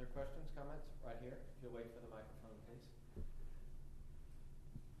 Other questions, comments? Right here, if you'll wait for the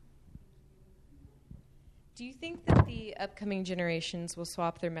Do you think that the upcoming generations will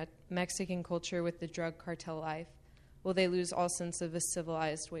swap their Mexican culture with the drug cartel life? Will they lose all sense of a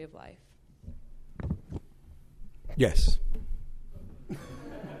civilized way of life? Yes.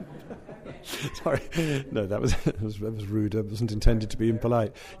 Sorry, no, that was rude. It wasn't intended to be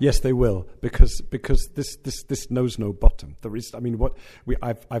impolite. Yes, they will, because this knows no bottom. There is, I mean,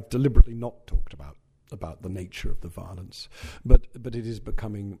 I've deliberately not talked about the nature of the violence, but it is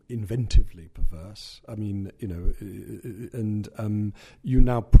becoming inventively perverse. I mean, and you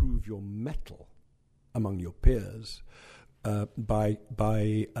now prove your mettle among your peers by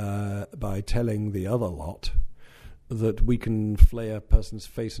telling the other lot that we can flay a person's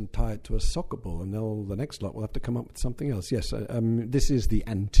face and tie it to a soccer ball, and the next lot will have to come up with something else. Yes, this is the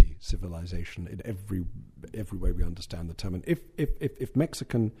anti-civilization in every way we understand the term. And if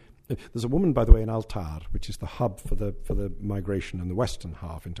Mexican, there's a woman, by the way, in Altar, which is the hub for the migration in the western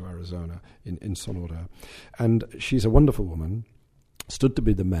half into Arizona, in Sonora, and she's a wonderful woman, stood to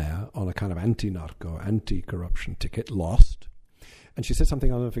be the mayor on a kind of anti-narco, anti-corruption ticket, lost. And she said something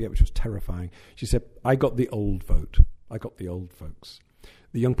I'll never forget, which was terrifying. She said, I got the old vote. I got the old folks.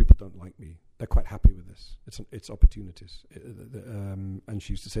 The young people don't like me. They're quite happy with this. It's opportunities. And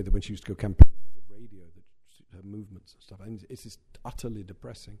she used to say that when she used to go campaigning, they would radio her movements and stuff. And it's just utterly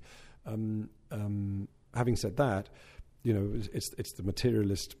depressing. Having said that, it's the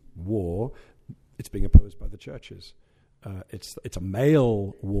materialist war. It's being opposed by the churches. It's a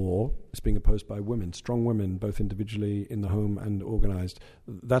male war. It's being opposed by women, strong women, both individually in the home and organized.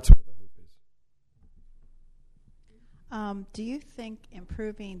 That's where the hope is. Do you think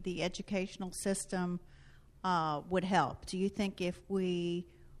improving the educational system would help? Do you think if we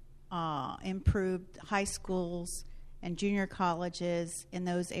improved high schools and junior colleges in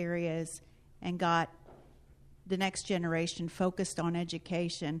those areas and got the next generation focused on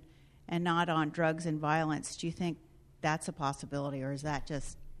education and not on drugs and violence, do you think that's a possibility, or is that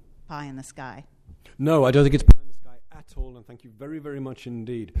just pie in the sky? No, I don't think it's pie in the sky at all, and thank you very, very much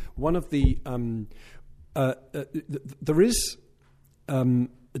indeed. One of the there is, for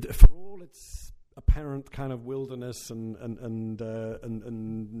all its apparent kind of wilderness and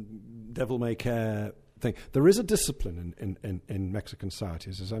devil-may-care thing, there is a discipline in Mexican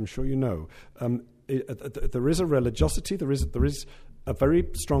societies, as I'm sure you know. There is a religiosity, there is a very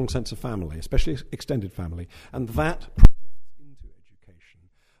strong sense of family, especially extended family, and that projects into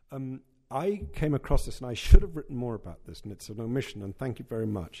education. I came across this, and I should have written more about this, and it's an omission, and thank you very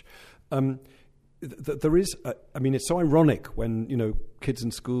much. There is, it's so ironic when, kids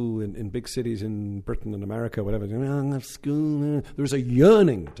in school in big cities in Britain and America, whatever, school, there's a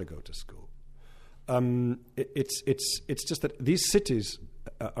yearning to go to school. It's just that these cities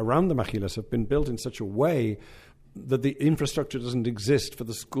around the Maquilas have been built in such a way that the infrastructure doesn't exist for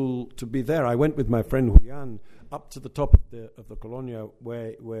the school to be there. I went with my friend Julian up to the top of the Colonia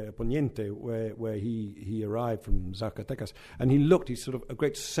where Poniente, where he arrived from Zacatecas, and he's sort of a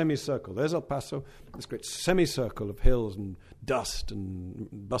great semicircle. There's El Paso, this great semicircle of hills and dust and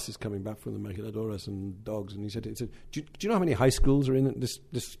buses coming back from the Maquiladoras and dogs. And he said, do you know how many high schools are in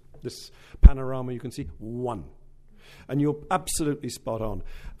this panorama you can see? One. And you're absolutely spot on.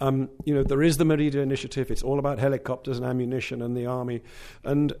 There is the Merida Initiative. It's all about helicopters and ammunition and the army.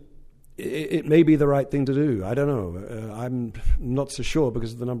 And it may be the right thing to do. I don't know. I'm not so sure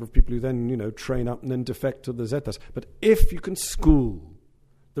because of the number of people who then, train up and then defect to the Zetas. But if you can school,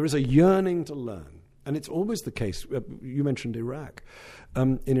 there is a yearning to learn. And it's always the case. You mentioned Iraq.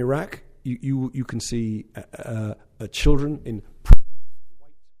 In Iraq, you can see children in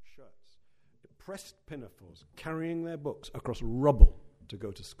pressed pinafores, carrying their books across rubble to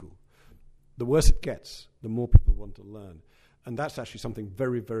go to school. The worse it gets, the more people want to learn. And that's actually something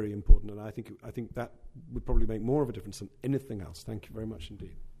very, very important, and I think that would probably make more of a difference than anything else. Thank you very much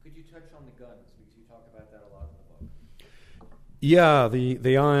indeed. Could you touch on the guns, because you talk about that a lot in the book? Yeah,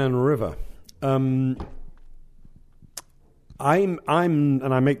 the Iron River. And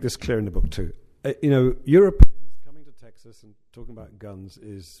I make this clear in the book too. Europeans coming to Texas and talking about guns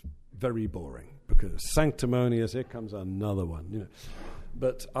is very boring because sanctimonious. Here comes another one.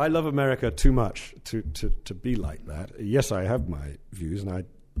 But I love America too much to be like that. Yes, I have my views, and I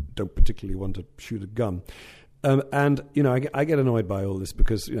don't particularly want to shoot a gun. I get annoyed by all this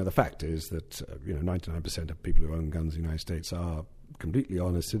because the fact is that 99% of people who own guns in the United States are completely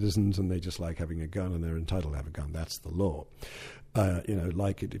honest citizens, and they just like having a gun, and they're entitled to have a gun. That's the law.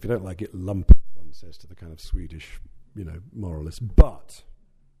 Like it. If you don't like it, lump it. One says to the kind of Swedish, moralists. But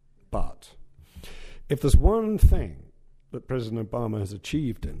if there's one thing that President Obama has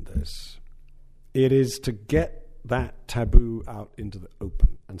achieved in this, it is to get that taboo out into the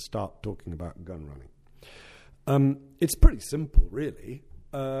open and start talking about gun running. It's pretty simple, really.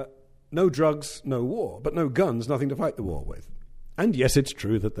 No drugs, no war, but no guns, nothing to fight the war with. And yes, it's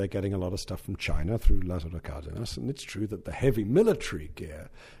true that they're getting a lot of stuff from China through Lázaro Cárdenas, and it's true that the heavy military gear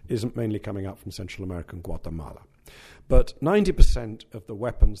isn't mainly coming out from Central America and Guatemala. But 90% of the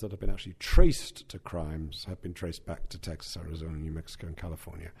weapons that have been actually traced to crimes have been traced back to Texas, Arizona, New Mexico, and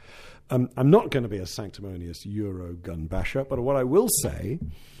California. I'm not going to be a sanctimonious Euro gun basher, but what I will say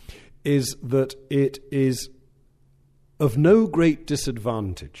is that it is of no great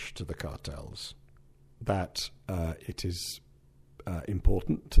disadvantage to the cartels that it is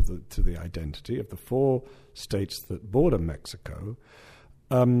important to the identity of the 4 states that border Mexico,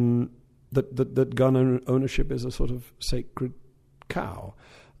 that gun ownership is a sort of sacred cow.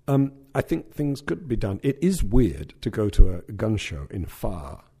 I think things could be done. It is weird to go to a gun show in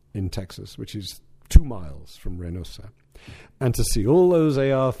FAR in Texas, which is 2 miles from Reynosa, and to see all those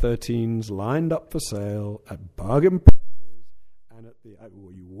AR-13s lined up for sale at bargain prices.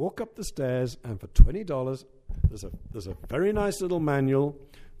 And you walk up the stairs, and for $20, there's a very nice little manual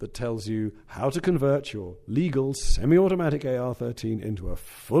that tells you how to convert your legal semi-automatic AR-13 into a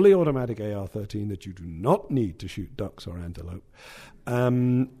fully automatic AR-13 that you do not need to shoot ducks or antelope.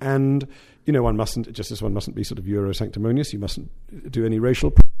 And one mustn't, just as one mustn't be sort of Euro sanctimonious, you mustn't do any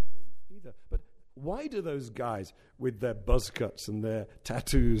racial profiling either. But why do those guys with their buzz cuts and their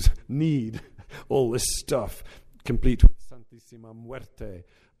tattoos need all this stuff, complete with Santissima Muerte,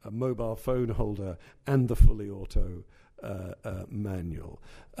 a mobile phone holder, and the fully auto manual?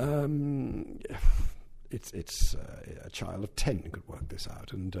 It's a child of 10 could work this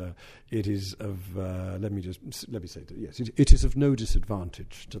out, and it is of let me say that, yes, it is of no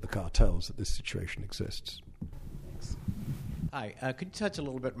disadvantage to the cartels that this situation exists. Thanks. Hi, could you touch a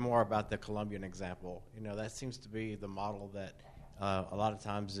little bit more about the Colombian example? That seems to be the model that a lot of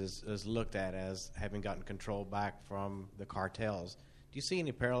times is looked at as having gotten control back from the cartels. Do you see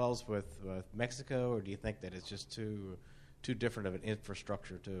any parallels with Mexico, or do you think that it's just too different of an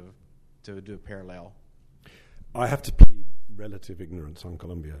infrastructure to do a parallel? I have to plead relative ignorance on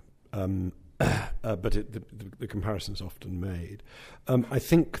Colombia, but the comparison's often made. I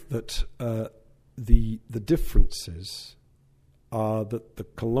think that the differences are that the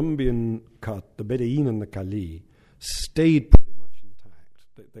Colombian, the Medellin and the Cali, stayed pretty much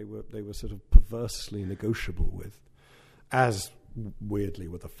intact. They were sort of perversely negotiable with, as weirdly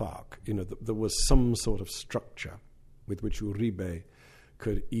with the FARC. There was some sort of structure with which Uribe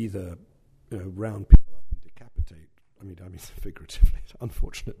could either round people up and decapitate. I mean figuratively, it's an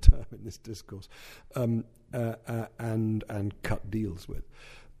unfortunate term in this discourse, and cut deals with.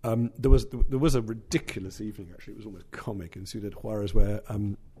 There was a ridiculous evening, actually. It was almost comic in Ciudad Juarez, where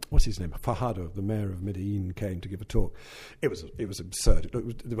what's his name? Fajardo, the mayor of Medellin, came to give a talk. It was absurd.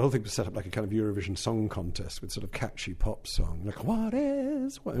 The whole thing was set up like a kind of Eurovision Song Contest with sort of catchy pop song, like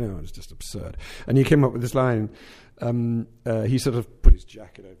Juarez. It was just absurd. And he came up with this line. He sort of put his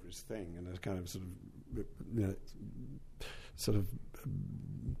jacket over his thing, and a kind of sort of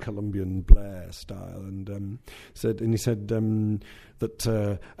Colombian Blair style, and he said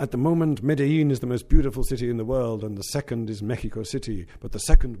that at the moment Medellin is the most beautiful city in the world, and the second is Mexico City, but the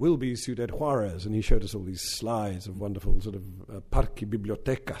second will be Ciudad Juarez. And he showed us all these slides of wonderful sort of parque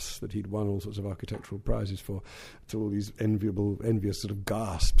bibliotecas that he'd won all sorts of architectural prizes for, to all these envious sort of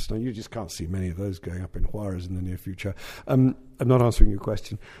gasps. Now you just can't see many of those going up in Juarez in the near future. I'm not answering your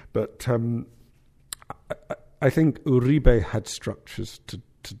question, but I think Uribe had structures to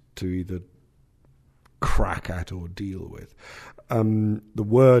either crack at or deal with. The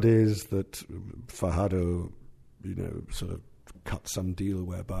word is that Fajardo, sort of cut some deal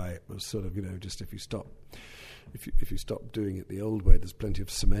whereby it was sort of, just if you stop doing it the old way, there's plenty of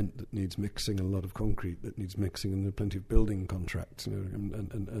cement that needs mixing and a lot of concrete that needs mixing, and there are plenty of building contracts,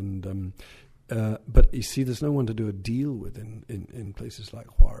 but you see, there's no one to do a deal with in places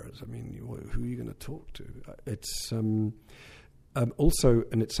like Juarez. I mean, who are you going to talk to? It's also,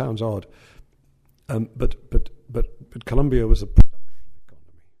 and it sounds odd, but Colombia was a production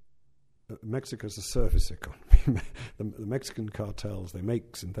economy. Mexico's a service economy. the Mexican cartels, they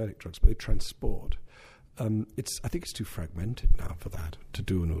make synthetic drugs, but they transport. I think it's too fragmented now for that to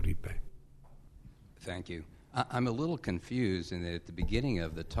do an Uribe. Thank you. I'm a little confused in that at the beginning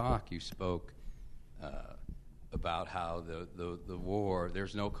of the talk you spoke about how the war,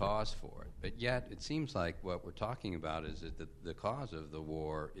 there's no cause for it. But yet it seems like what we're talking about is that the cause of the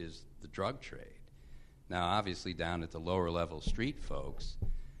war is the drug trade. Now, obviously, down at the lower level street folks,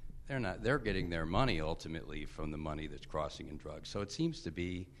 they're getting their money ultimately from the money that's crossing in drugs. So it seems to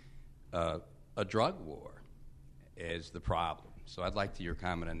be a drug war is the problem. So I'd like your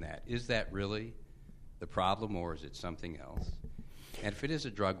comment on that. Is that really the problem, or is it something else? And if it is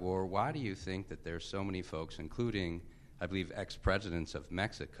a drug war, why do you think that there's so many folks, including, I believe, ex-presidents of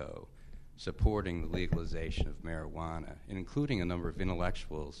Mexico, supporting the legalization of marijuana, and including a number of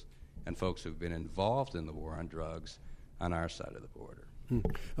intellectuals and folks who've been involved in the war on drugs on our side of the border?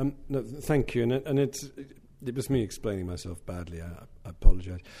 No, thank you. And it was me explaining myself badly. I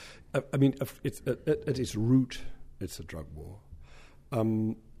apologize. I mean, it's, at its root, it's a drug war.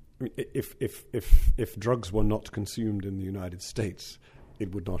 If drugs were not consumed in the United States,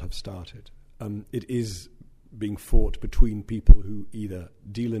 it would not have started. It is being fought between people who either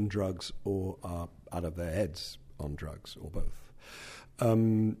deal in drugs or are out of their heads on drugs, or both.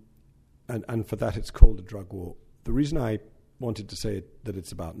 And for that, it's called a drug war. The reason I wanted to say that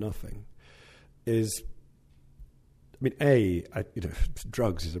it's about nothing is, I mean,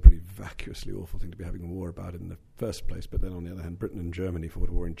 drugs is a pretty vacuously awful thing to be having a war about in the first place, but then on the other hand, Britain and Germany fought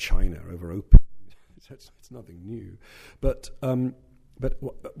a war in China over opium. It's nothing new. But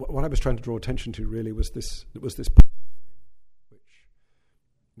what I was trying to draw attention to really was this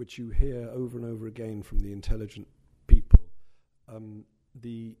which you hear over and over again from the intelligent people,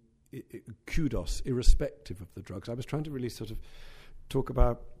 the kudos, irrespective of the drugs. I was trying to really sort of talk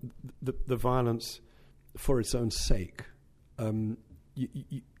about the violence for its own sake.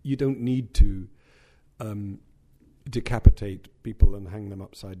 You don't need to decapitate people and hang them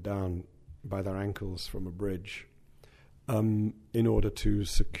upside down by their ankles from a bridge in order to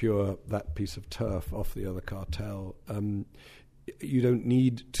secure that piece of turf off the other cartel. You don't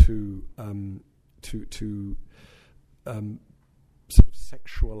need to sort of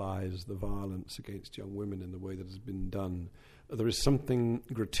sexualize the violence against young women in the way that has been done. There is something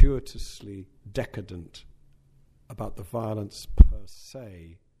gratuitously decadent about the violence per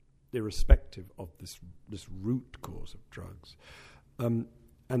se, irrespective of this root cause of drugs. And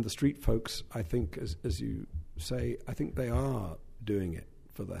the street folks, I think, as you say, I think they are doing it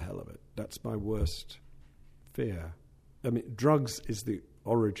for the hell of it. That's my worst fear. I mean, drugs is the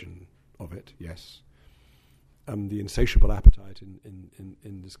origin of it, yes. The insatiable appetite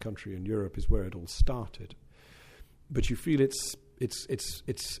in this country and Europe is where it all started. But you feel it's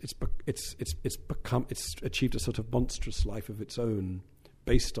achieved a sort of monstrous life of its own,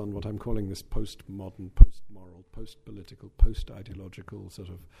 based on what I'm calling this postmodern, post-moral, post-political, post-ideological sort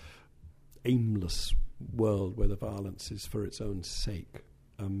of aimless world where the violence is for its own sake.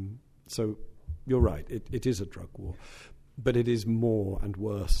 So you're right, it is a drug war, but it is more and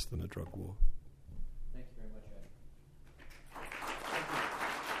worse than a drug war. Thank you very much, Ed.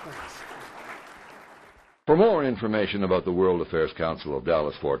 Thanks. For more information about the World Affairs Council of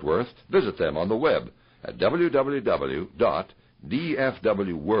Dallas-Fort Worth, visit them on the web at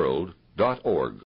www.dfwworld.org.